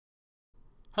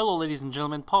Hello ladies and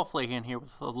gentlemen, Paul Flahan here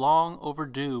with a long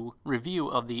overdue review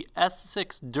of the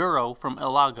S6 Duro from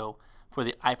Elago for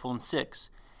the iPhone 6.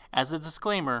 As a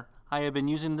disclaimer, I have been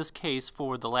using this case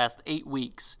for the last 8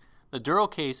 weeks. The Duro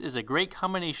case is a great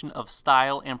combination of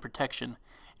style and protection,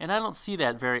 and I don't see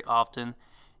that very often,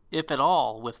 if at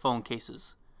all, with phone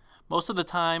cases. Most of the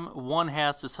time, one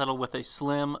has to settle with a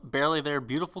slim, barely there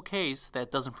beautiful case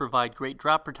that doesn't provide great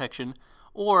drop protection,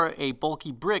 or a bulky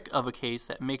brick of a case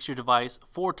that makes your device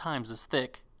 4 times as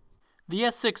thick. The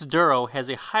S6 Duro has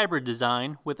a hybrid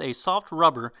design with a soft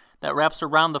rubber that wraps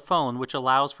around the phone, which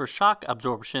allows for shock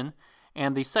absorption,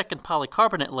 and the second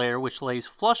polycarbonate layer, which lays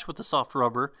flush with the soft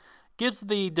rubber, gives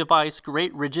the device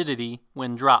great rigidity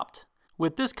when dropped.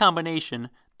 With this combination,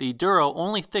 the Duro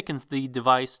only thickens the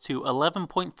device to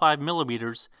 11.5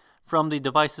 millimeters from the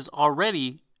device's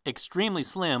already extremely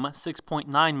slim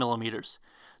 6.9 millimeters.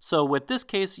 So with this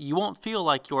case, you won't feel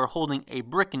like you're holding a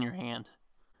brick in your hand.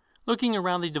 Looking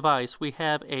around the device, we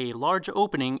have a large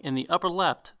opening in the upper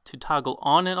left to toggle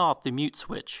on and off the mute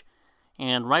switch.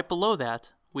 And right below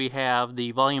that, we have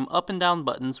the volume up and down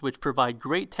buttons, which provide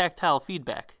great tactile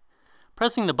feedback.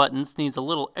 Pressing the buttons needs a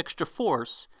little extra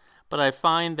force, but I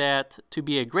find that to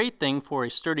be a great thing for a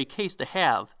sturdy case to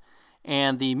have.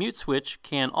 And the mute switch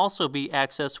can also be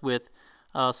accessed with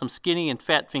some skinny and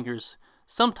fat fingers.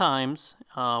 Sometimes,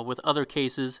 with other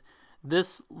cases,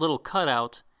 this little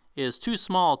cutout is too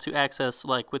small to access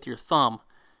like with your thumb.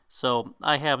 So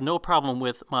I have no problem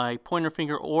with my pointer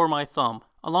finger or my thumb.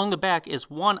 Along the back is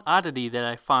one oddity that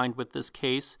I find with this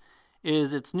case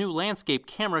is its new landscape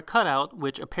camera cutout,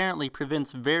 which apparently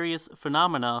prevents various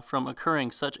phenomena from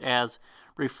occurring, such as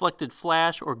reflected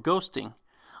flash or ghosting.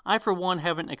 I for one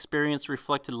haven't experienced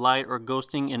reflected light or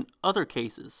ghosting in other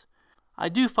cases. I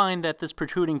do find that this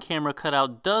protruding camera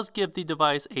cutout does give the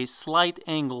device a slight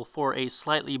angle for a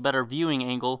slightly better viewing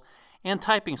angle and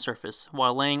typing surface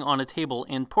while laying on a table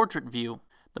in portrait view.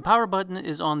 The power button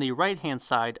is on the right hand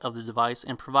side of the device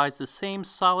and provides the same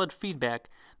solid feedback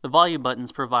the volume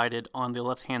buttons provided on the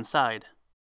left hand side.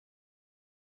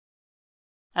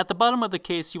 At the bottom of the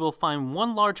case you will find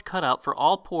one large cutout for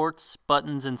all ports,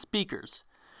 buttons, and speakers.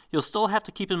 You'll still have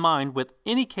to keep in mind with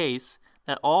any case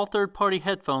that all third-party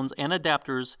headphones and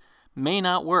adapters may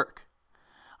not work.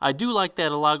 I do like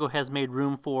that Elago has made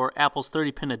room for Apple's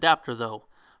 30-pin adapter though,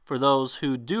 for those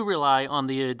who do rely on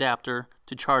the adapter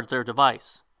to charge their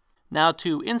device. Now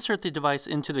to insert the device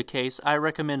into the case, I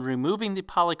recommend removing the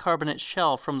polycarbonate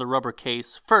shell from the rubber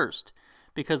case first,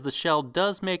 because the shell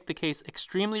does make the case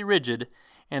extremely rigid,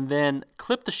 and then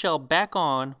clip the shell back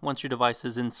on once your device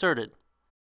is inserted.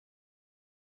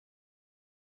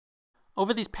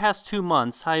 Over these past 2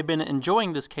 months, I have been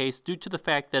enjoying this case due to the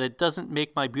fact that it doesn't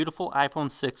make my beautiful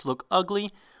iPhone 6 look ugly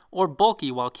or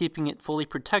bulky while keeping it fully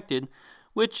protected,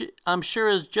 which I'm sure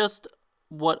is just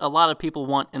what a lot of people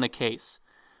want in a case.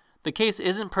 The case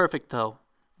isn't perfect though.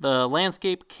 The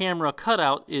landscape camera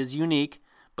cutout is unique,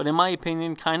 but in my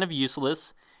opinion kind of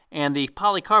useless, and the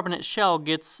polycarbonate shell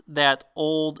gets that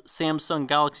old Samsung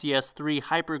Galaxy S3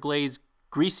 hyperglaze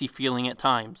greasy feeling at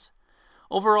times.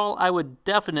 Overall, I would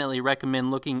definitely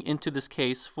recommend looking into this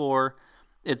case for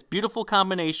its beautiful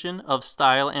combination of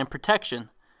style and protection.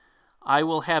 I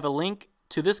will have a link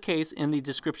to this case in the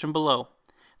description below.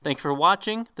 Thank you for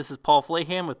watching. This is Paul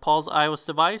Flahan with Paul's iOS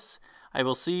Device. I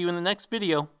will see you in the next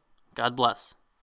video. God bless.